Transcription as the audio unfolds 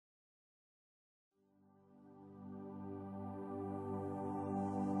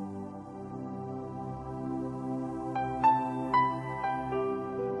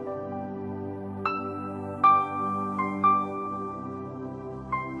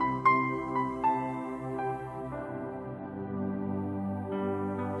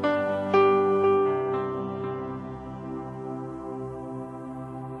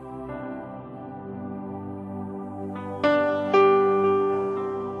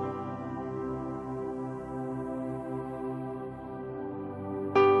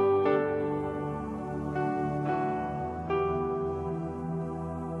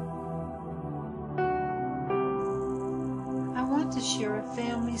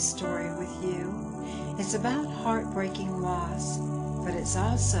story with you. It's about heartbreaking loss, but it's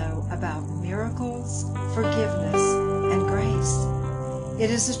also about miracles, forgiveness, and grace. It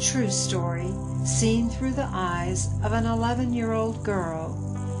is a true story, seen through the eyes of an 11-year-old girl.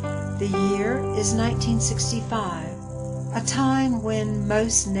 The year is 1965, a time when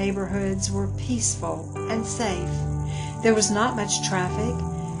most neighborhoods were peaceful and safe. There was not much traffic,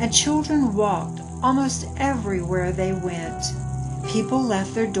 and children walked almost everywhere they went. People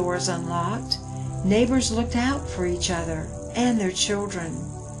left their doors unlocked. Neighbors looked out for each other and their children.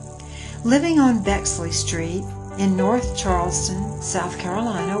 Living on Bexley Street in North Charleston, South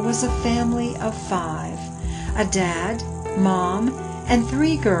Carolina, was a family of 5, a dad, mom, and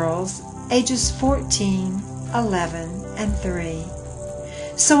 3 girls, ages 14, 11, and 3.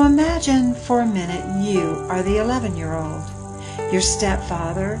 So imagine for a minute you are the 11-year-old. Your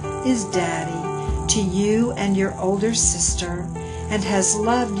stepfather is Daddy to you and your older sister, and has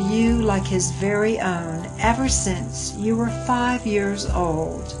loved you like his very own ever since you were 5 years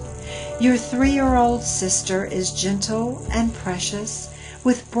old. Your 3-year-old sister is gentle and precious,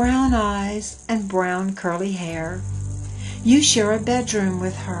 with brown eyes and brown curly hair. You share a bedroom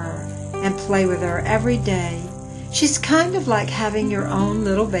with her and play with her every day. She's kind of like having your own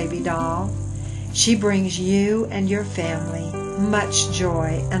little baby doll. She brings you and your family much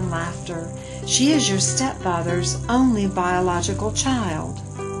joy and laughter. She is your stepfather's only biological child.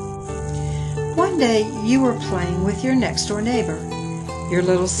 One day you were playing with your next-door neighbor. Your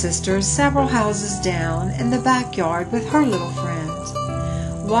little sister is several houses down in the backyard with her little friends.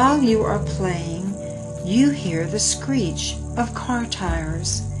 While you are playing, you hear the screech of car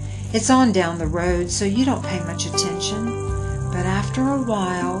tires. It's on down the road, so you don't pay much attention. But after a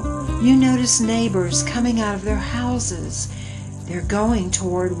while, you notice neighbors coming out of their houses. They're going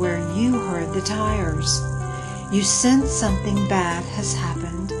toward where you heard the tires. You sense something bad has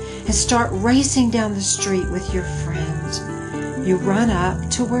happened and start racing down the street with your friends. You run up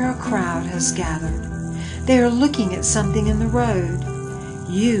to where a crowd has gathered. They are looking at something in the road.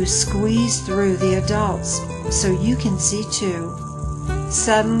 You squeeze through the adults so you can see too.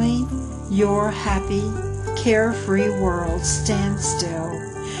 Suddenly, your happy, carefree world stands still.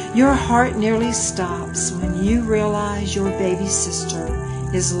 Your heart nearly stops when you realize your baby sister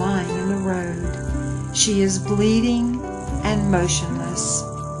is lying in the road. She is bleeding and motionless.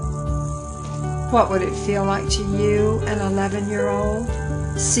 What would it feel like to you, an 11-year-old,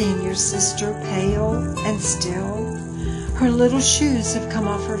 seeing your sister pale and still? Her little shoes have come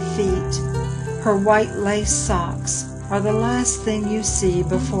off her feet. Her white lace socks are the last thing you see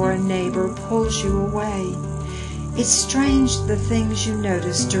before a neighbor pulls you away. It's strange the things you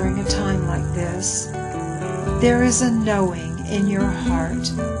notice during a time like this. There is a knowing in your heart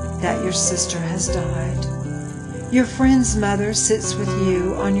that your sister has died. Your friend's mother sits with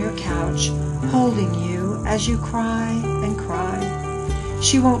you on your couch, holding you as you cry and cry.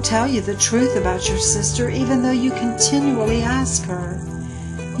 She won't tell you the truth about your sister, even though you continually ask her.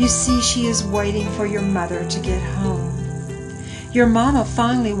 You see, she is waiting for your mother to get home. Your mama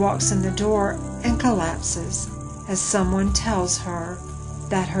finally walks in the door and collapses as someone tells her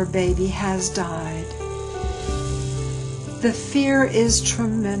that her baby has died. The fear is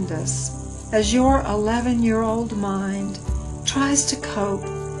tremendous as your 11-year-old mind tries to cope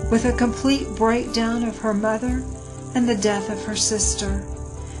with a complete breakdown of her mother and the death of her sister.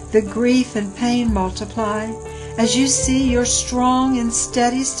 The grief and pain multiply as you see your strong and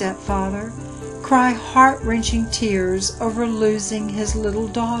steady stepfather cry heart-wrenching tears over losing his little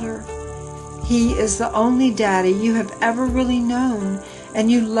daughter. He is the only daddy you have ever really known,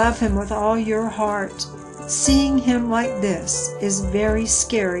 and you love him with all your heart. Seeing him like this is very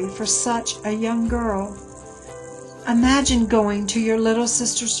scary for such a young girl. Imagine going to your little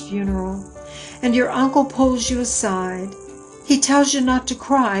sister's funeral, and your uncle pulls you aside. He tells you not to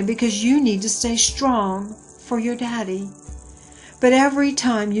cry because you need to stay strong for your daddy. But every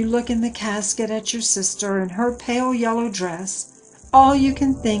time you look in the casket at your sister in her pale yellow dress, all you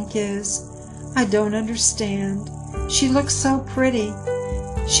can think is, I don't understand. She looks so pretty.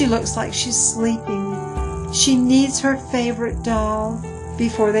 She looks like she's sleeping. She needs her favorite doll.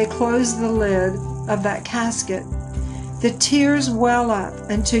 Before they close the lid of that casket, the tears well up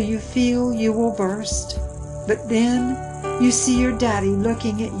until you feel you will burst. But then you see your daddy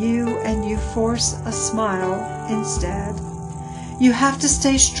looking at you and you force a smile instead. You have to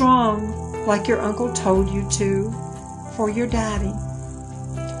stay strong like your uncle told you to for your daddy.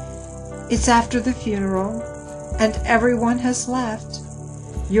 It's after the funeral and everyone has left.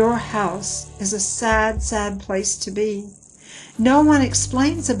 Your house is a sad, sad place to be. No one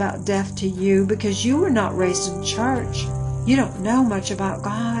explains about death to you because you were not raised in church. You don't know much about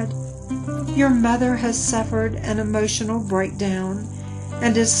God. Your mother has suffered an emotional breakdown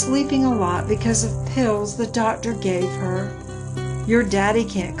and is sleeping a lot because of pills the doctor gave her. Your daddy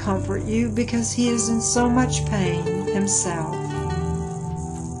can't comfort you because he is in so much pain himself.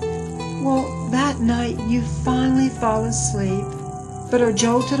 Well, that night you finally fall asleep, but are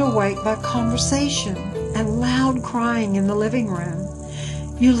jolted awake by conversation and loud crying in the living room.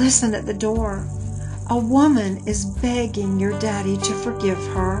 You listen at the door. A woman is begging your daddy to forgive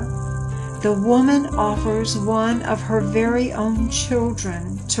her. The woman offers one of her very own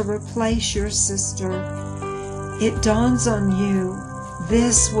children to replace your sister. It dawns on you,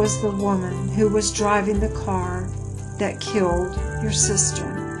 this was the woman who was driving the car that killed your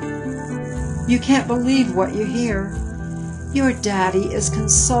sister. You can't believe what you hear. Your daddy is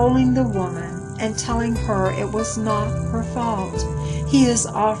consoling the woman and telling her it was not her fault. He is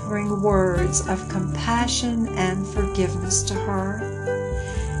offering words of compassion and forgiveness to her.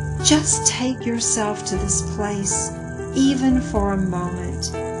 Just take yourself to this place, even for a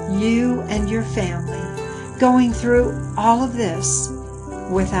moment, you and your family, going through all of this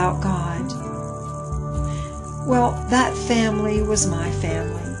without God. Well, that family was my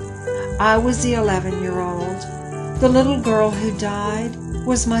family. I was the 11-year-old. The little girl who died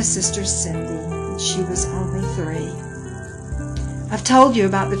was my sister Cindy, and she was only 3. I've told you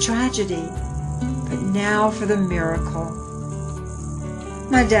about the tragedy, but now for the miracle.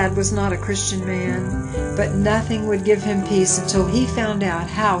 My dad was not a Christian man, but nothing would give him peace until he found out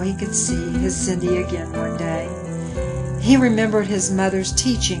how he could see his Cindy again one day. He remembered his mother's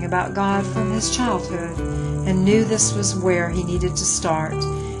teaching about God from his childhood and knew this was where he needed to start.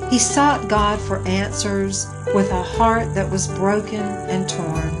 He sought God for answers with a heart that was broken and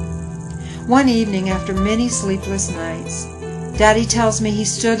torn. One evening, after many sleepless nights, Daddy tells me he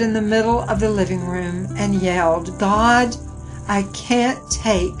stood in the middle of the living room and yelled, "God, I can't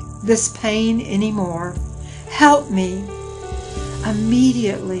take this pain anymore. Help me."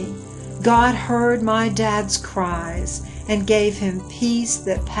 Immediately, God heard my dad's cries and gave him peace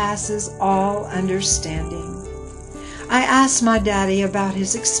that passes all understanding. I asked my daddy about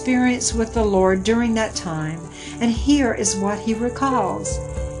his experience with the Lord during that time, and here is what he recalls.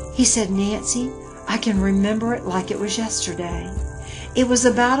 He said, "Nancy, I can remember it like it was yesterday. It was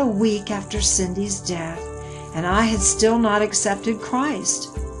about a week after Cindy's death, and I had still not accepted Christ.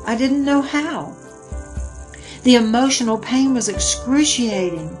 I didn't know how. The emotional pain was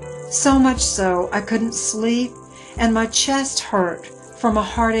excruciating, so much so I couldn't sleep, and my chest hurt from a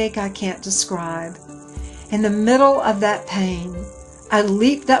heartache I can't describe. In the middle of that pain, I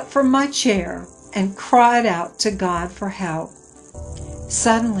leaped up from my chair and cried out to God for help.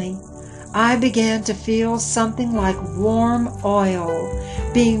 Suddenly, I began to feel something like warm oil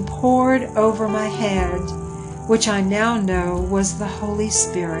being poured over my head, which I now know was the Holy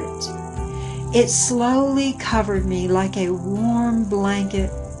Spirit. It slowly covered me like a warm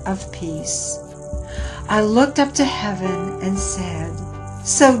blanket of peace. I looked up to heaven and said,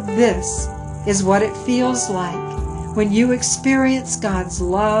 "So this is what it feels like when you experience God's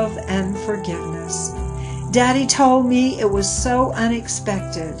love and forgiveness." Daddy told me it was so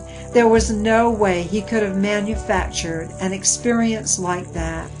unexpected. There was no way he could have manufactured an experience like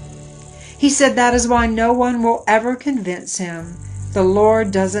that. He said that is why no one will ever convince him the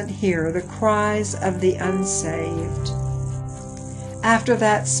Lord doesn't hear the cries of the unsaved. After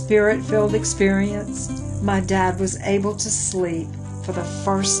that spirit-filled experience, my dad was able to sleep for the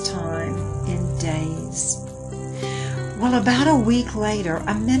first time in days. Well, about a week later,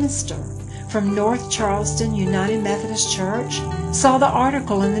 a minister from North Charleston United Methodist Church saw the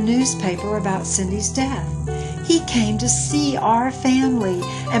article in the newspaper about Cindy's death. He came to see our family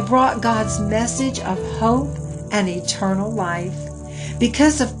and brought God's message of hope and eternal life.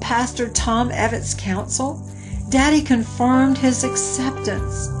 Because of Pastor Tom Evetts' counsel, Daddy confirmed his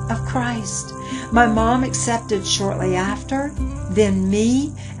acceptance of Christ. My mom accepted shortly after, then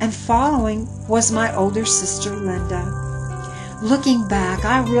me, and following was my older sister Linda. Looking back,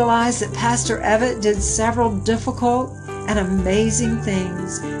 I realize that Pastor Evetts did several difficult and amazing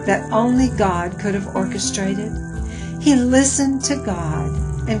things that only God could have orchestrated. He listened to God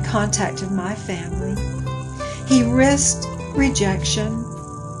and contacted my family. He risked rejection.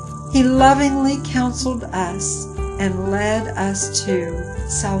 He lovingly counseled us and led us to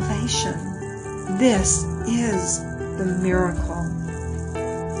salvation. This is the miracle.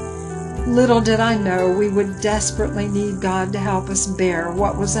 Little did I know we would desperately need God to help us bear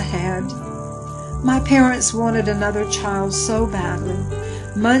what was ahead. My parents wanted another child so badly.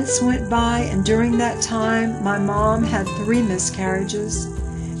 Months went by, and during that time, my mom had 3 miscarriages.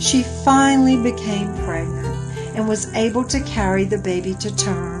 She finally became pregnant, and was able to carry the baby to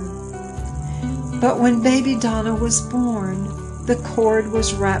term. But when baby Donna was born, the cord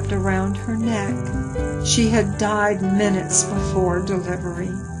was wrapped around her neck. She had died minutes before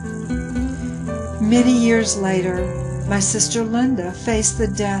delivery. Many years later, my sister Linda faced the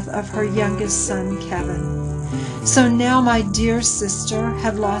death of her youngest son, Kevin. So now my dear sister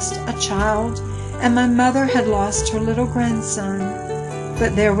had lost a child, and my mother had lost her little grandson.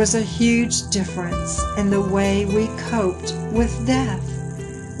 But there was a huge difference in the way we coped with death.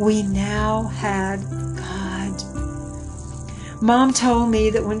 We now had God. Mom told me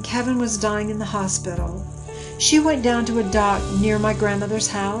that when Kevin was dying in the hospital, she went down to a dock near my grandmother's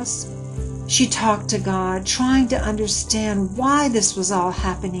house. She talked to God, trying to understand why this was all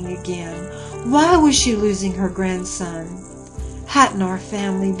happening again. Why was she losing her grandson? Hadn't our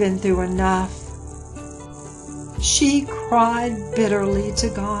family been through enough? She cried bitterly to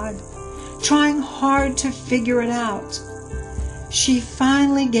God, trying hard to figure it out. She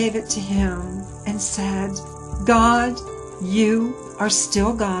finally gave it to Him and said, God, You are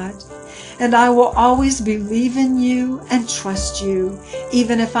still God, and I will always believe in You and trust You,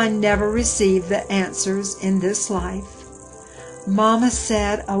 even if I never receive the answers in this life. Mama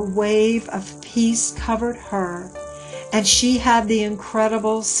said a wave of peace covered her, and she had the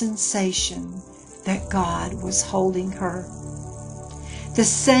incredible sensation that God was holding her. The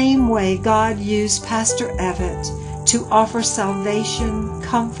same way God used Pastor Evett to offer salvation,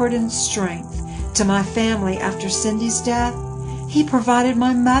 comfort, and strength to my family after Cindy's death, He provided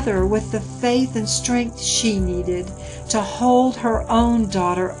my mother with the faith and strength she needed to hold her own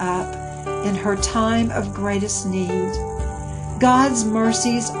daughter up in her time of greatest need. God's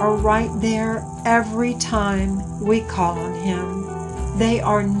mercies are right there every time we call on Him. They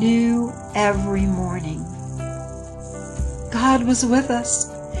are new every morning. God was with us.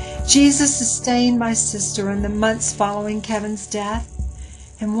 Jesus sustained my sister in the months following Kevin's death.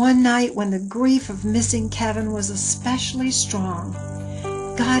 And one night when the grief of missing Kevin was especially strong,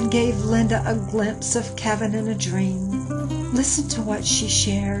 God gave Linda a glimpse of Kevin in a dream. Listen to what she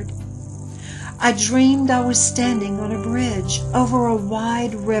shared. I dreamed I was standing on a bridge over a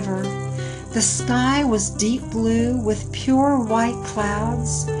wide river. The sky was deep blue with pure white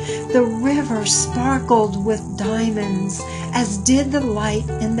clouds. The river sparkled with diamonds, as did the light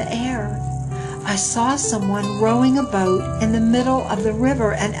in the air. I saw someone rowing a boat in the middle of the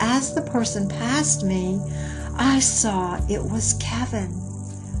river, and as the person passed me, I saw it was Kevin,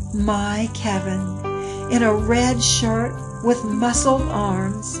 my Kevin, in a red shirt with muscled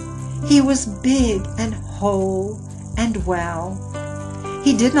arms. He was big and whole and well.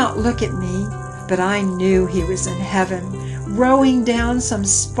 He did not look at me, but I knew he was in heaven, rowing down some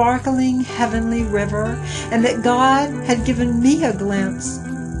sparkling heavenly river, and that God had given me a glimpse,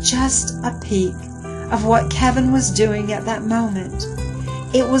 just a peek, of what Kevin was doing at that moment.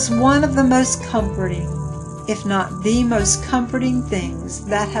 It was one of the most comforting, if not the most comforting things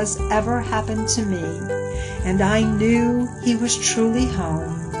that has ever happened to me, and I knew he was truly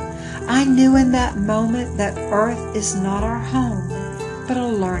home. I knew in that moment that earth is not our home, but a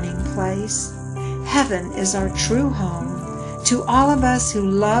learning place. Heaven is our true home to all of us who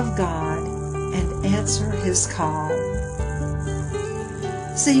love God and answer His call.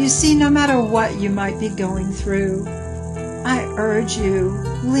 So you see, no matter what you might be going through, I urge you,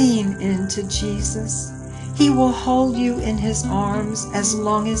 lean into Jesus. He will hold you in His arms as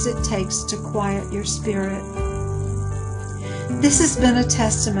long as it takes to quiet your spirit. This has been a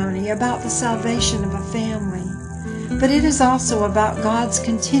testimony about the salvation of a family, but it is also about God's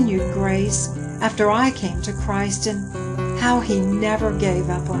continued grace after I came to Christ and how He never gave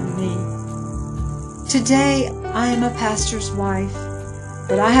up on me. Today, I am a pastor's wife,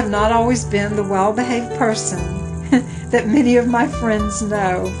 but I have not always been the well-behaved person that many of my friends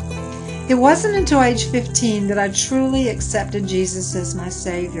know. It wasn't until age 15 that I truly accepted Jesus as my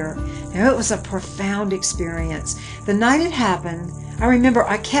Savior. Now, it was a profound experience. The night it happened, I remember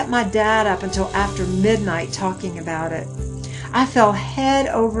I kept my dad up until after midnight talking about it. I fell head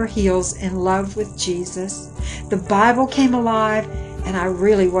over heels in love with Jesus. The Bible came alive, and I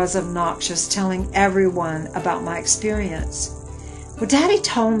really was obnoxious, telling everyone about my experience. Well, Daddy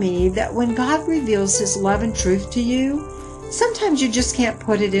told me that when God reveals His love and truth to you, sometimes you just can't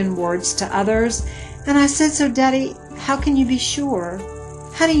put it in words to others. And I said, so Daddy, how can you be sure?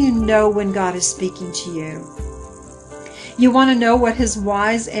 How do you know when God is speaking to you? You want to know what His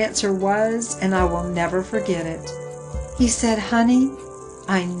wise answer was? And I will never forget it. He said, honey,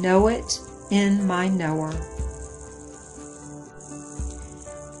 I know it in my knower.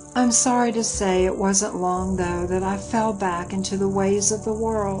 I'm sorry to say it wasn't long, though, that I fell back into the ways of the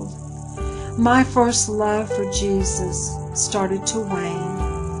world. my first love for Jesus started to wane.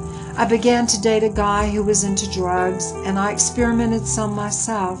 I began to date a guy who was into drugs, and I experimented some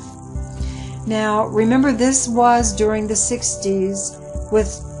myself. Now, remember, this was during the 60s with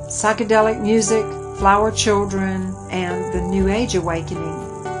psychedelic music, flower children, and the New Age awakening.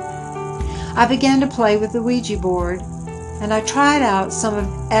 I began to play with the Ouija board, and I tried out some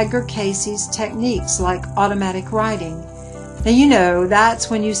of Edgar Cayce's techniques like automatic writing. Now, you know,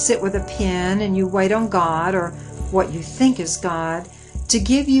 that's when you sit with a pen and you wait on God, or what you think is God, to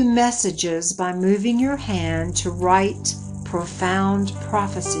give you messages by moving your hand to write profound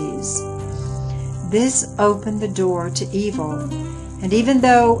prophecies. This opened the door to evil, and even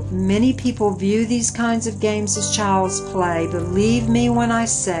though many people view these kinds of games as child's play, believe me when I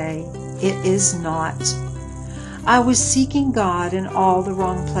say it is not. I was seeking God in all the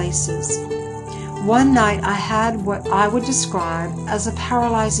wrong places. One night I had what I would describe as a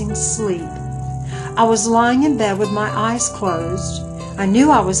paralyzing sleep. I was lying in bed with my eyes closed. I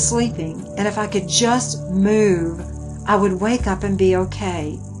knew I was sleeping, and if I could just move, I would wake up and be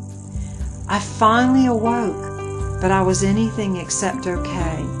okay. I finally awoke, but I was anything except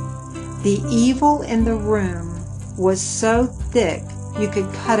okay. The evil in the room was so thick you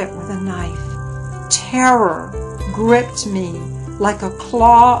could cut it with a knife. Terror gripped me like a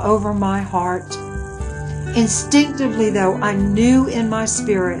claw over my heart. Instinctively, though, I knew in my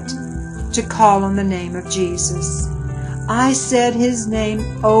spirit to call on the name of Jesus. I said his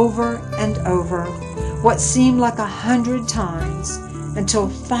name over and over, what seemed like 100 times, until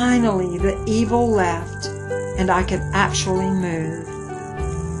finally the evil left and I could actually move.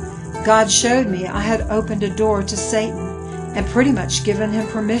 God showed me I had opened a door to Satan and pretty much given him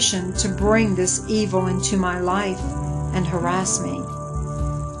permission to bring this evil into my life and harass me.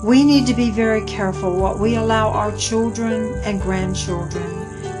 We need to be very careful what we allow our children and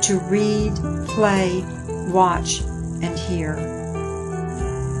grandchildren to read, play, watch, and hear.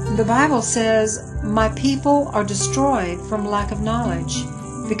 The Bible says, "My people are destroyed from lack of knowledge.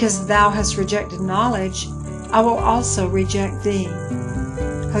 Because thou hast rejected knowledge, I will also reject thee."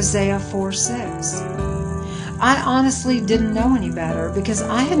 Hosea 4:6. I honestly didn't know any better because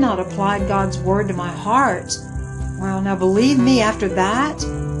I had not applied God's Word to my heart. Well, now believe me, after that,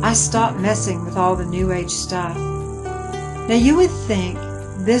 I stopped messing with all the New Age stuff. Now you would think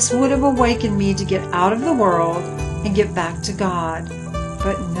this would have awakened me to get out of the world and get back to God.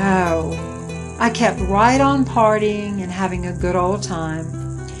 But no, I kept right on partying and having a good old time.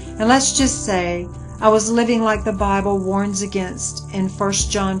 And let's just say I was living like the Bible warns against in 1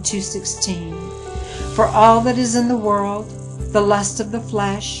 John 2:16. For all that is in the world, the lust of the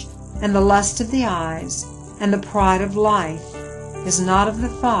flesh, and the lust of the eyes, and the pride of life, is not of the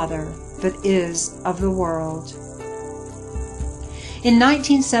Father, but is of the world. In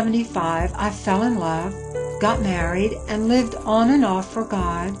 1975, I fell in love, got married, and lived on and off for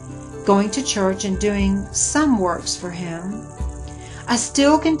God, going to church and doing some works for Him. I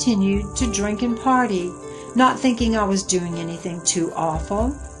still continued to drink and party, not thinking I was doing anything too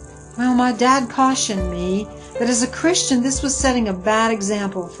awful. Well, my dad cautioned me that as a Christian this was setting a bad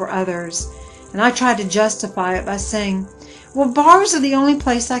example for others, and I tried to justify it by saying, "Well, bars are the only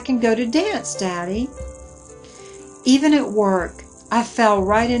place I can go to dance, Daddy." Even at work, I fell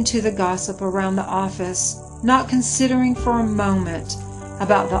right into the gossip around the office, not considering for a moment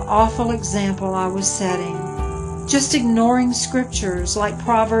about the awful example I was setting, just ignoring scriptures like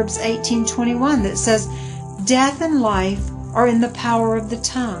Proverbs 18:21 that says, "Death and life are in the power of the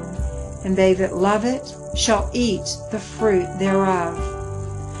tongue, and they that love it shall eat the fruit thereof."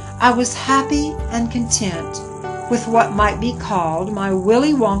 I was happy and content with what might be called my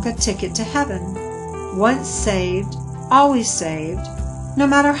Willy Wonka ticket to heaven. Once saved, always saved, no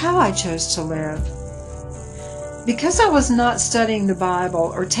matter how I chose to live. Because I was not studying the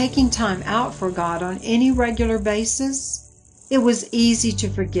Bible or taking time out for God on any regular basis, it was easy to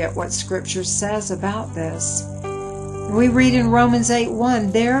forget what Scripture says about this. We read in Romans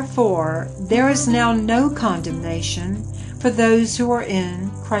 8:1, "Therefore there is now no condemnation for those who are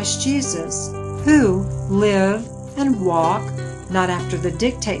in Christ Jesus, who live and walk not after the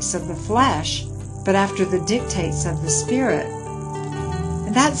dictates of the flesh, but after the dictates of the Spirit."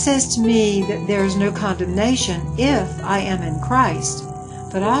 And that says to me that there is no condemnation if I am in Christ,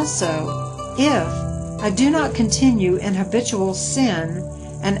 but also if I do not continue in habitual sin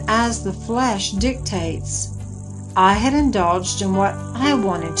and as the flesh dictates. I had indulged in what I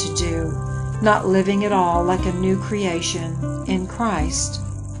wanted to do, not living at all like a new creation in Christ.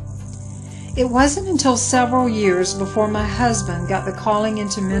 It wasn't until several years before my husband got the calling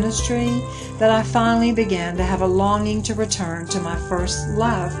into ministry that I finally began to have a longing to return to my first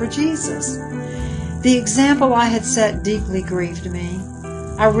love for Jesus. The example I had set deeply grieved me.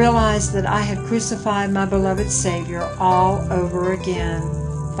 I realized that I had crucified my beloved Savior all over again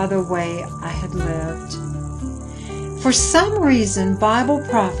by the way I had lived. For some reason, Bible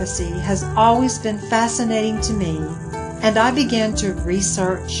prophecy has always been fascinating to me, and I began to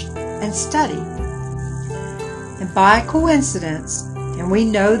research and study. And by coincidence, and we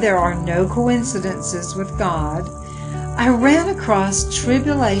know there are no coincidences with God, I ran across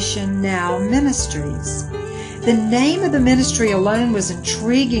Tribulation Now Ministries. The name of the ministry alone was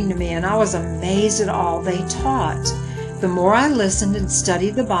intriguing to me, and I was amazed at all they taught. The more I listened and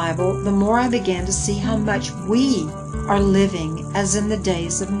studied the Bible, the more I began to see how much we are living as in the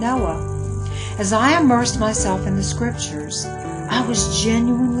days of Noah. As I immersed myself in the Scriptures, I was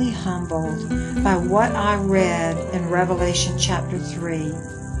genuinely humbled by what I read in Revelation chapter 3.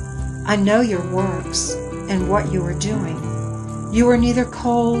 I know your works and what you are doing. You are neither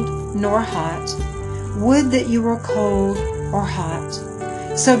cold nor hot. Would that you were cold or hot.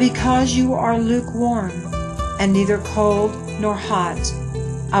 So because you are lukewarm and neither cold nor hot,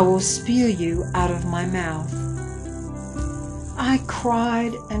 I will spew you out of my mouth. I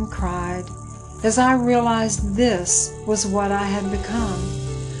cried and cried as I realized this was what I had become.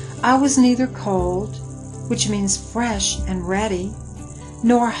 I was neither cold, which means fresh and ready,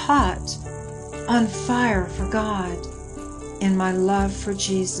 nor hot, on fire for God, in my love for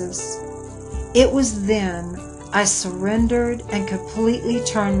Jesus. It was then I surrendered and completely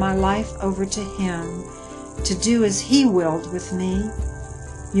turned my life over to Him to do as He willed with me.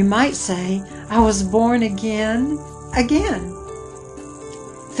 You might say I was born again.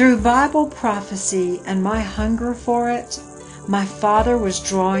 Through Bible prophecy and my hunger for it, my Father was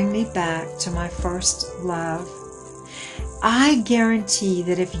drawing me back to my first love. I guarantee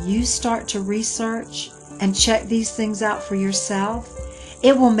that if you start to research and check these things out for yourself,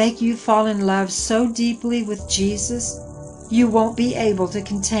 it will make you fall in love so deeply with Jesus, you won't be able to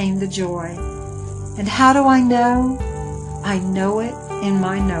contain the joy. And how do I know? I know it in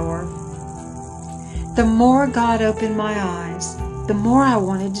my knower. The more God opened my eyes, the more I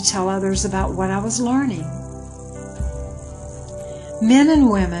wanted to tell others about what I was learning. Men and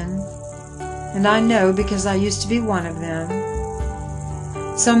women, and I know because I used to be one of them,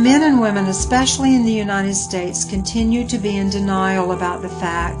 so men and women, especially in the United States, continue to be in denial about the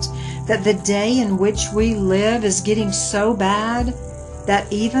fact that the day in which we live is getting so bad that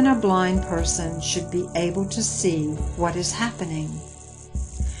even a blind person should be able to see what is happening.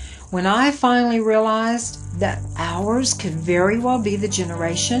 When I finally realized that ours could very well be the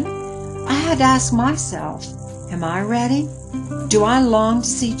generation, I had to ask myself, am I ready? Do I long to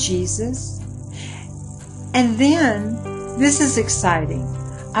see Jesus? And then, this is exciting.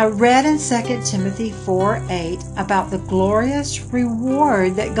 I read in 2 Timothy 4:8 about the glorious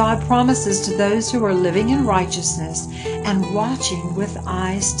reward that God promises to those who are living in righteousness and watching with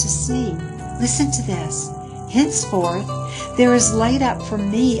eyes to see. Listen to this. Henceforth there is laid up for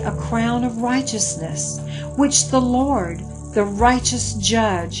me a crown of righteousness, which the Lord, the righteous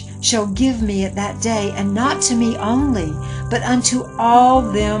judge, shall give me at that day, and not to me only, but unto all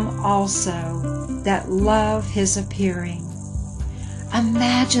them also that love His appearing.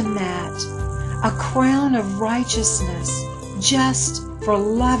 Imagine that, a crown of righteousness just for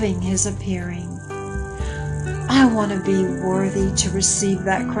loving His appearing. I want to be worthy to receive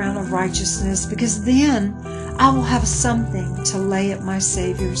that crown of righteousness, because then I will have something to lay at my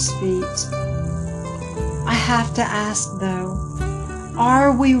Savior's feet. I have to ask though,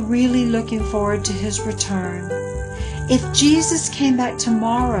 are we really looking forward to His return? If Jesus came back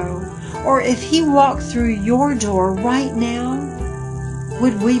tomorrow, or if He walked through your door right now,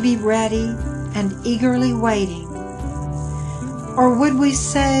 would we be ready and eagerly waiting? Or would we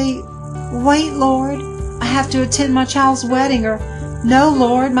say, wait, Lord, I have to attend my child's wedding, or no,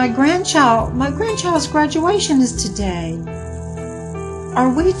 Lord, my grandchild's graduation is today.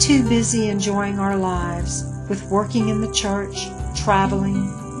 Are we too busy enjoying our lives with working in the church, traveling,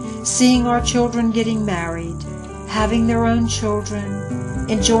 seeing our children getting married, having their own children,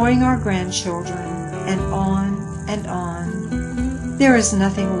 enjoying our grandchildren, and on and on? There is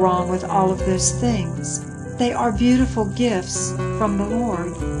nothing wrong with all of those things. They are beautiful gifts from the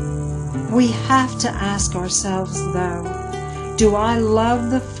Lord. We have to ask ourselves, though, do I love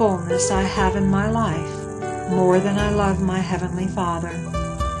the fullness I have in my life more than I love my Heavenly Father?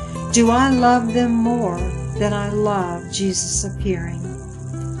 Do I love them more than I love Jesus appearing?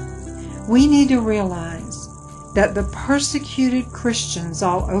 We need to realize that the persecuted Christians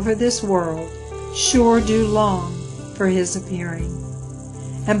all over this world sure do long for His appearing.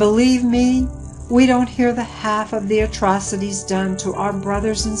 And believe me, we don't hear the half of the atrocities done to our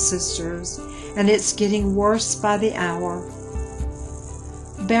brothers and sisters, and it's getting worse by the hour.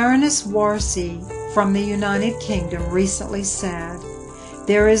 Baroness Warsi from the United Kingdom recently said,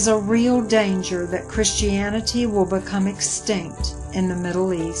 "There is a real danger that Christianity will become extinct in the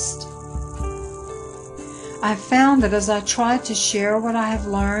Middle East." I found that as I try to share what I have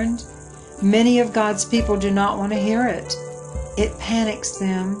learned, many of God's people do not want to hear it. It panics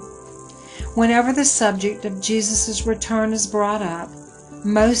them. Whenever the subject of Jesus' return is brought up,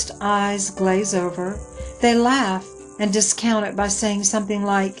 most eyes glaze over. They laugh and discount it by saying something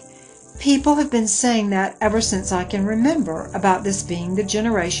like, "People have been saying that ever since I can remember about this being the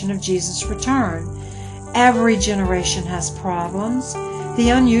generation of Jesus' return. Every generation has problems. The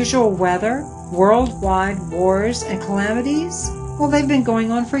unusual weather, worldwide wars and calamities, well, they've been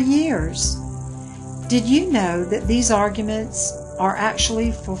going on for years." Did you know that these arguments are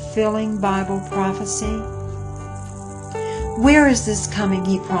actually fulfilling Bible prophecy? Where is this coming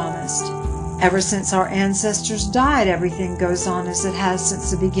He promised? Ever since our ancestors died, everything goes on as it has since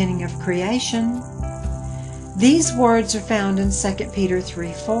the beginning of creation. These words are found in 2 Peter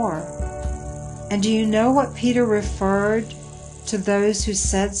 3:4. And do you know what Peter referred to those who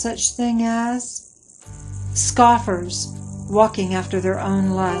said such thing as? Scoffers, walking after their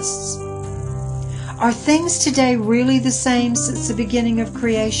own lusts. Are things today really the same since the beginning of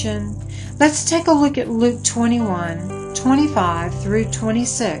creation? Let's take a look at Luke 21:25 through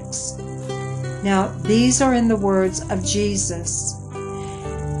 26. Now, these are in the words of Jesus.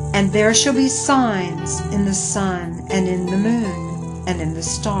 "And there shall be signs in the sun and in the moon and in the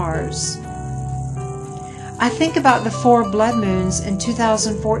stars." I think about the 4 blood moons in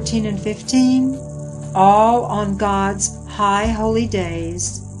 2014 and 15, all on God's high holy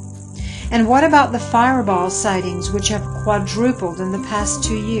days. And what about the fireball sightings which have quadrupled in the past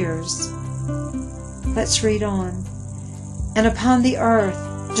 2 years? Let's read on. "And upon the earth,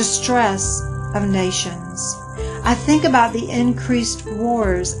 distress of nations." I think about the increased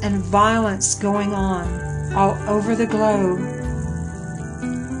wars and violence going on all over the globe.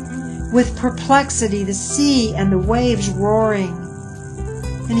 "With perplexity, the sea and the waves roaring."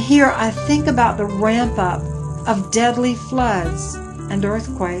 And here I think about the ramp up of deadly floods and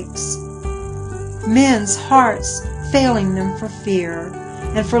earthquakes. Men's hearts failing them for fear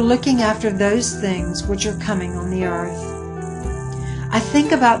and for looking after those things which are coming on the earth. I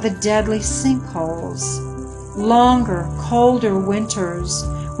think about the deadly sinkholes, longer, colder winters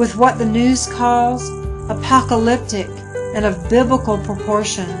with what the news calls apocalyptic and of biblical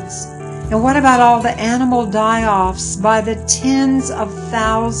proportions. And what about all the animal die-offs by the tens of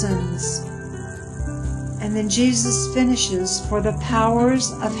thousands? And then Jesus finishes, "For the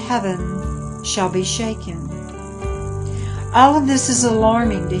powers of heaven shall be shaken." All of this is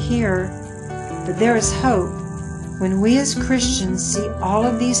alarming to hear, but there is hope when we as Christians see all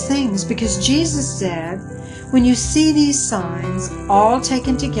of these things, because Jesus said, "When you see these signs all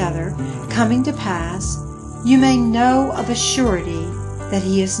taken together coming to pass, you may know of a surety that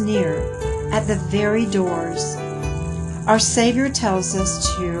He is near, at the very doors." Our Savior tells us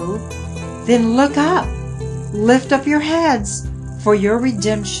to, "Then look up, lift up your heads, for your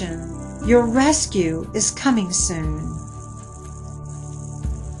redemption, your rescue is coming soon."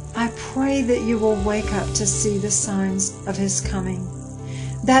 I pray that you will wake up to see the signs of His coming.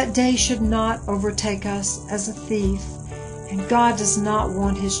 That day should not overtake us as a thief, and God does not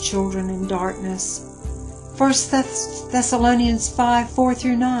want His children in darkness. 1 Thessalonians 5:4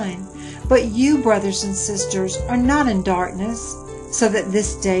 through 9. "But you, brothers and sisters, are not in darkness, so that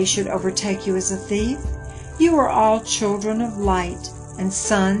this day should overtake you as a thief. You are all children of light, and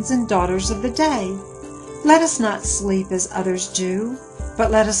sons and daughters of the day. Let us not sleep as others do,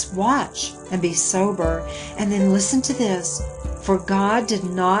 but let us watch and be sober." And then listen to this. "For God did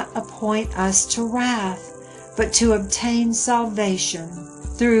not appoint us to wrath, but to obtain salvation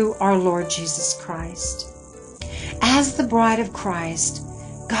through our Lord Jesus Christ." As the bride of Christ,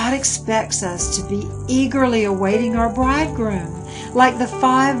 God expects us to be eagerly awaiting our bridegroom, like the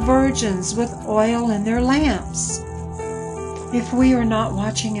 5 virgins with oil in their lamps. If we are not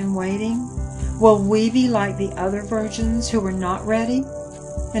watching and waiting, will we be like the other virgins who were not ready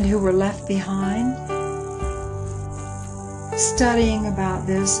and who were left behind? Studying about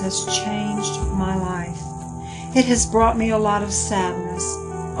this has changed my life. It has brought me a lot of sadness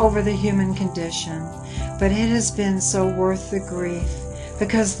over the human condition, but it has been so worth the grief,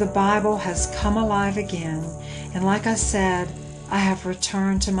 because the Bible has come alive again, and like I said, I have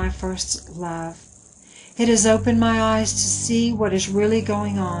returned to my first love. It has opened my eyes to see what is really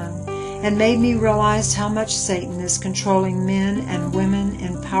going on and made me realize how much Satan is controlling men and women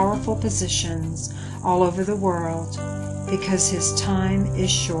in powerful positions all over the world because his time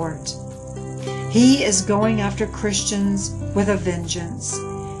is short. He is going after Christians with a vengeance.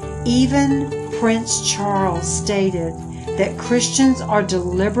 Even Prince Charles stated that Christians are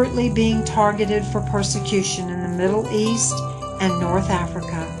deliberately being targeted for persecution in the Middle East and North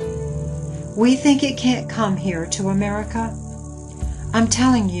Africa. We think it can't come here to America. I'm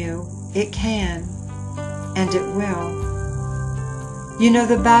telling you, it can, and it will. You know,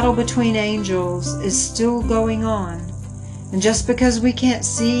 the battle between angels is still going on, and just because we can't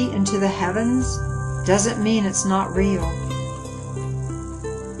see into the heavens doesn't mean it's not real.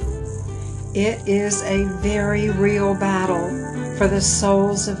 It is a very real battle for the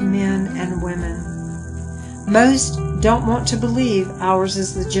souls of men and women. Most don't want to believe ours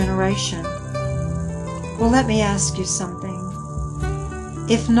is the generation. Well, let me ask you something.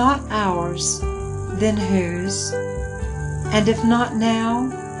 If not ours, then whose? And if not now,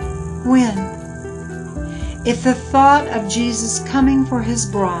 when? If the thought of Jesus coming for his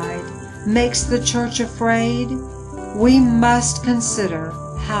bride makes the church afraid, we must consider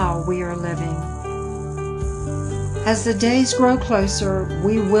how we are living. As the days grow closer,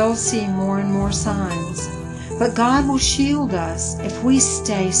 we will see more and more signs, but God will shield us if we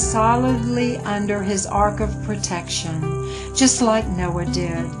stay solidly under his ark of protection, just like Noah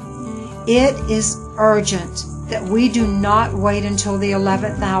did. It is urgent that we do not wait until the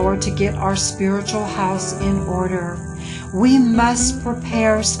 11th hour to get our spiritual house in order. We must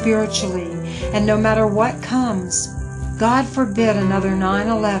prepare spiritually, and no matter what comes, God forbid another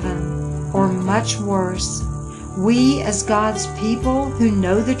 9/11, or much worse, we as God's people who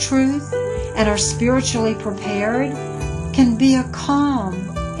know the truth and are spiritually prepared can be a calm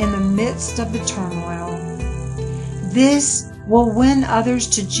in the midst of the turmoil. This will win others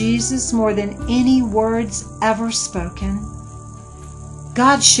to Jesus more than any words ever spoken.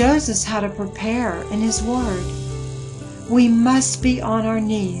 God shows us how to prepare in his word. We must be on our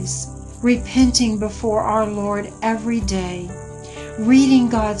knees, repenting before our Lord every day, reading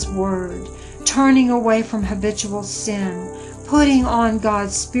God's word, turning away from habitual sin, putting on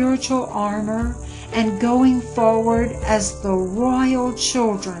God's spiritual armor, and going forward as the royal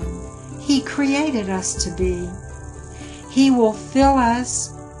children he created us to be. He will fill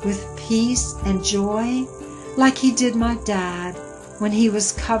us with peace and joy like he did my dad when he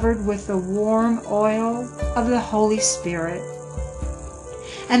was covered with the warm oil of the Holy Spirit.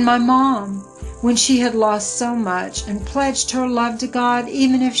 And my mom, when she had lost so much and pledged her love to God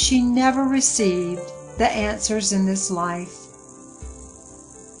even if she never received the answers in this life.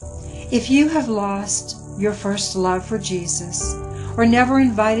 If you have lost your first love for Jesus or never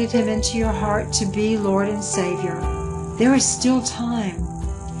invited him into your heart to be Lord and Savior, there is still time.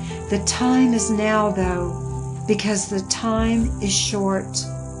 The time is now, though, because the time is short.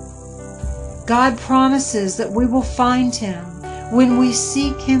 God promises that we will find him when we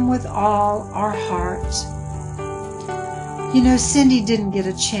seek him with all our heart. You know, Cindy didn't get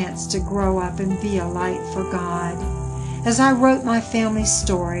a chance to grow up and be a light for God. As I wrote my family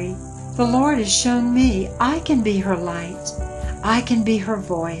story, the Lord has shown me I can be her light. I can be her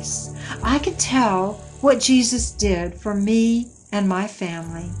voice. I can tell what Jesus did for me and my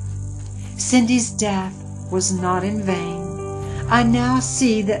family. Cindy's death was not in vain. I now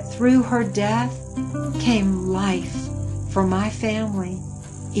see that through her death came life for my family,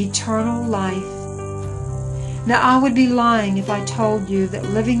 eternal life. Now, I would be lying if I told you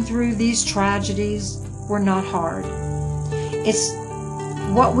that living through these tragedies were not hard. It's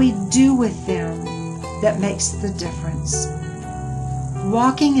what we do with them that makes the difference.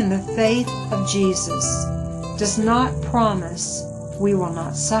 Walking in the faith of Jesus does not promise we will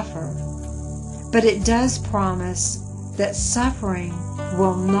not suffer, but it does promise that suffering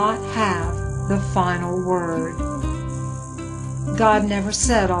will not have the final word. God never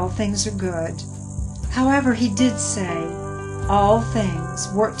said all things are good. However, he did say all things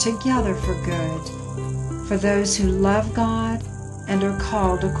work together for good for those who love God and are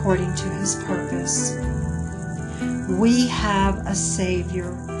called according to his purpose. We have a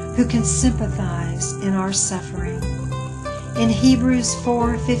Savior who can sympathize in our suffering. In Hebrews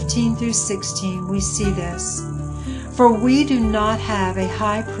 4:15 through 16, we see this. For we do not have a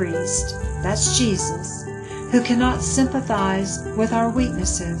high priest, that's Jesus, who cannot sympathize with our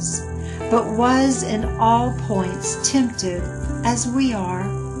weaknesses, but was in all points tempted as we are,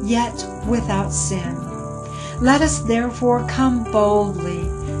 yet without sin. Let us therefore come boldly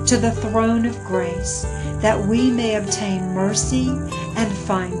to the throne of grace, that we may obtain mercy and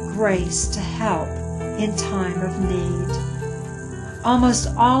find grace to help in time of need. Almost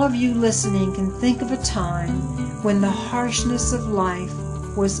all of you listening can think of a time when the harshness of life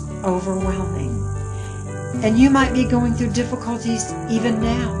was overwhelming. And you might be going through difficulties even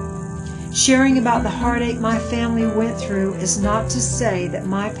now. Sharing about the heartache my family went through is not to say that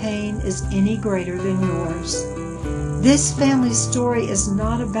my pain is any greater than yours. This family story is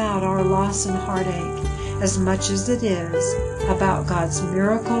not about our loss and heartache as much as it is about God's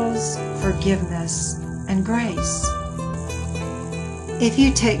miracles, forgiveness, and grace. If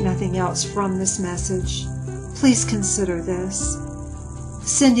you take nothing else from this message, please consider this.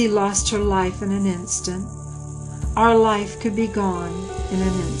 Cindy lost her life in an instant. Our life could be gone in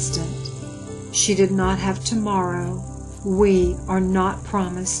an instant. She did not have tomorrow. We are not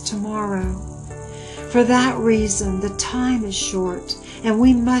promised tomorrow. For that reason, the time is short, and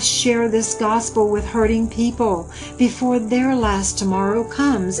we must share this gospel with hurting people before their last tomorrow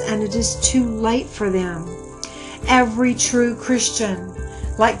comes and it is too late for them. Every true Christian,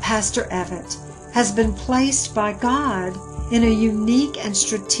 like Pastor Evett, has been placed by God in a unique and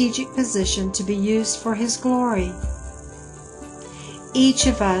strategic position to be used for His glory. Each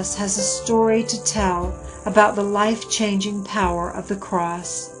of us has a story to tell about the life-changing power of the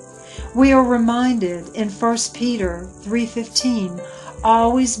cross. We are reminded in 1 Peter 3:15,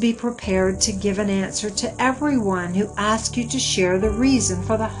 always be prepared to give an answer to everyone who asks you to share the reason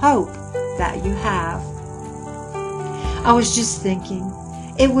for the hope that you have. I was just thinking,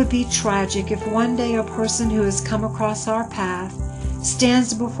 it would be tragic if one day a person who has come across our path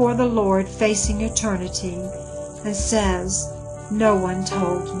stands before the Lord facing eternity and says, "No one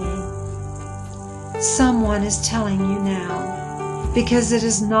told me." Someone is telling you now, because it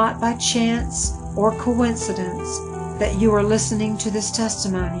is not by chance or coincidence that you are listening to this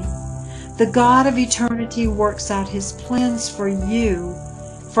testimony. The God of eternity works out His plans for you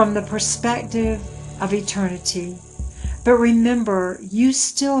from the perspective of eternity. But remember, you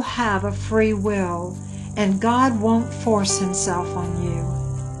still have a free will, and God won't force Himself on you.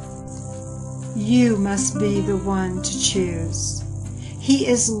 You must be the one to choose. He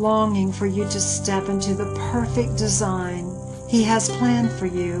is longing for you to step into the perfect design He has planned for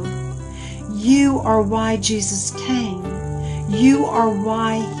you. You are why Jesus came. You are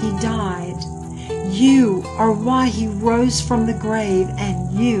why He died. You are why He rose from the grave,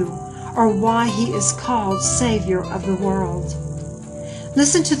 and you are why He is called Savior of the world.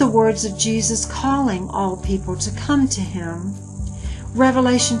 Listen to the words of Jesus calling all people to come to Him.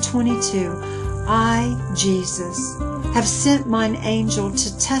 Revelation 22, I, Jesus, have sent mine angel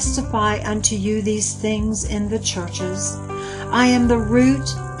to testify unto you these things in the churches. I am the root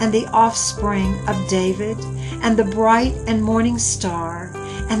and the offspring of David, and the bright and morning star,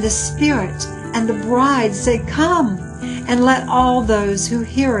 and the Spirit and the bride say, Come, and let all those who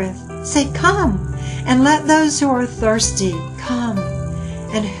heareth say, Come, and let those who are thirsty come,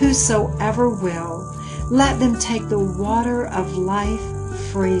 and whosoever will, let them take the water of life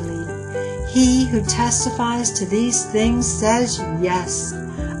freely. He who testifies to these things says, Yes,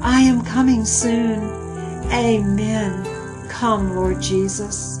 I am coming soon. Amen. Come, Lord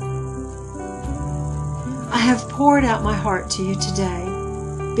Jesus. I have poured out my heart to you today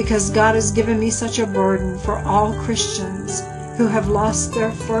because God has given me such a burden for all Christians who have lost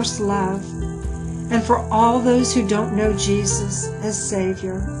their first love, and for all those who don't know Jesus as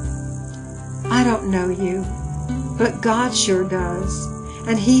Savior. I don't know you, but God sure does,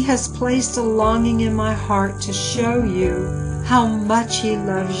 and He has placed a longing in my heart to show you how much He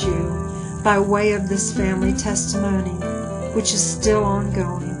loves you by way of this family testimony, which is still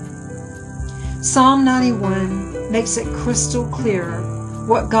ongoing. Psalm 91 makes it crystal clear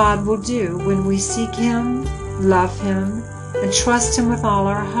what God will do when we seek Him, love Him, and trust Him with all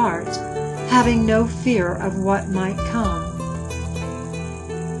our heart, having no fear of what might come.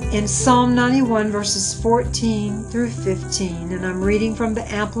 In Psalm 91 verses 14 through 15, and I'm reading from the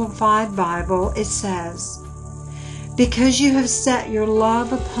Amplified Bible, it says, Because you have set your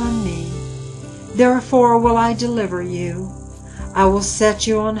love upon me, therefore will I deliver you. I will set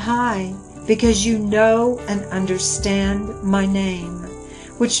you on high, because you know and understand my name,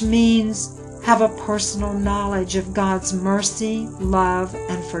 which means have a personal knowledge of God's mercy, love,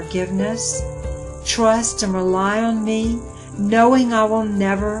 and forgiveness. Trust and rely on me, knowing I will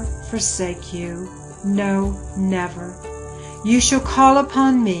never forsake you. No, never. You shall call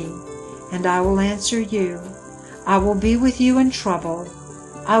upon me, and I will answer you. I will be with you in trouble.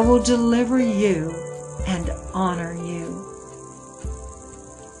 I will deliver you and honor you.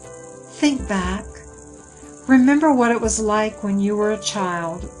 Think back. Remember what it was like when you were a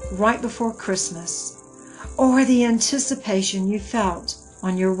child, right before Christmas, or the anticipation you felt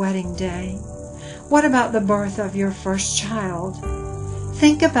on your wedding day. What about the birth of your first child?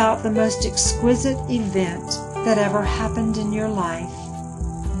 Think about the most exquisite event that ever happened in your life.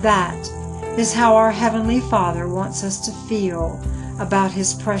 That is how our Heavenly Father wants us to feel about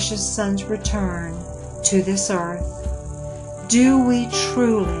His precious Son's return to this earth. Do we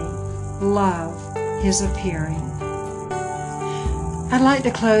truly love His appearing? I'd like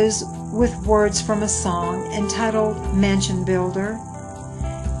to close with words from a song entitled Mansion Builder.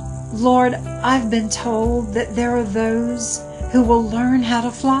 Lord, I've been told that there are those who will learn how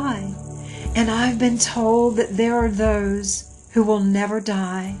to fly, and I've been told that there are those who will never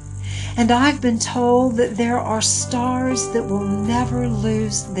die, and I've been told that there are stars that will never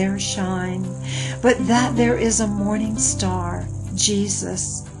lose their shine, but that there is a morning star,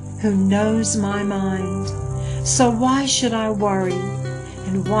 Jesus, who knows my mind. So why should I worry,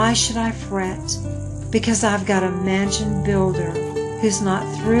 and why should I fret? Because I've got a mansion builder who's not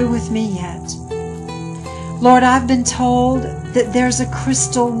through with me yet. Lord, I've been told that there's a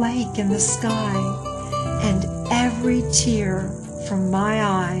crystal lake in the sky, and every tear from my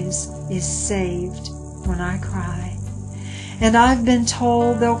eyes is saved when I cry. And I've been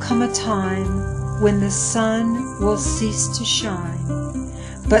told there'll come a time when the sun will cease to shine,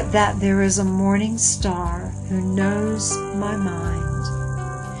 but that there is a morning star who knows my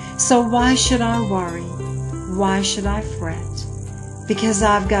mind. So why should I worry? Why should I fret? Because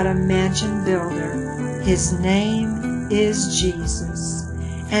I've got a mansion builder. His name is Jesus,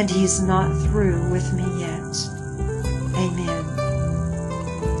 and He's not through with me yet. Amen.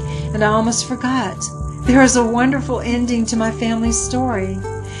 And I almost forgot. There is a wonderful ending to my family's story.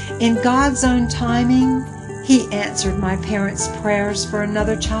 In God's own timing, He answered my parents' prayers for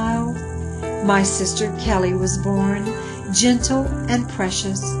another child. My sister Kelly was born, gentle and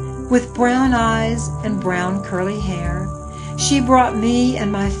precious, with brown eyes and brown curly hair. She brought me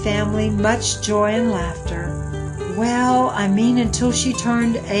and my family much joy and laughter. Well, I mean until she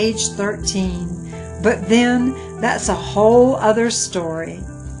turned age 13. But then, that's a whole other story.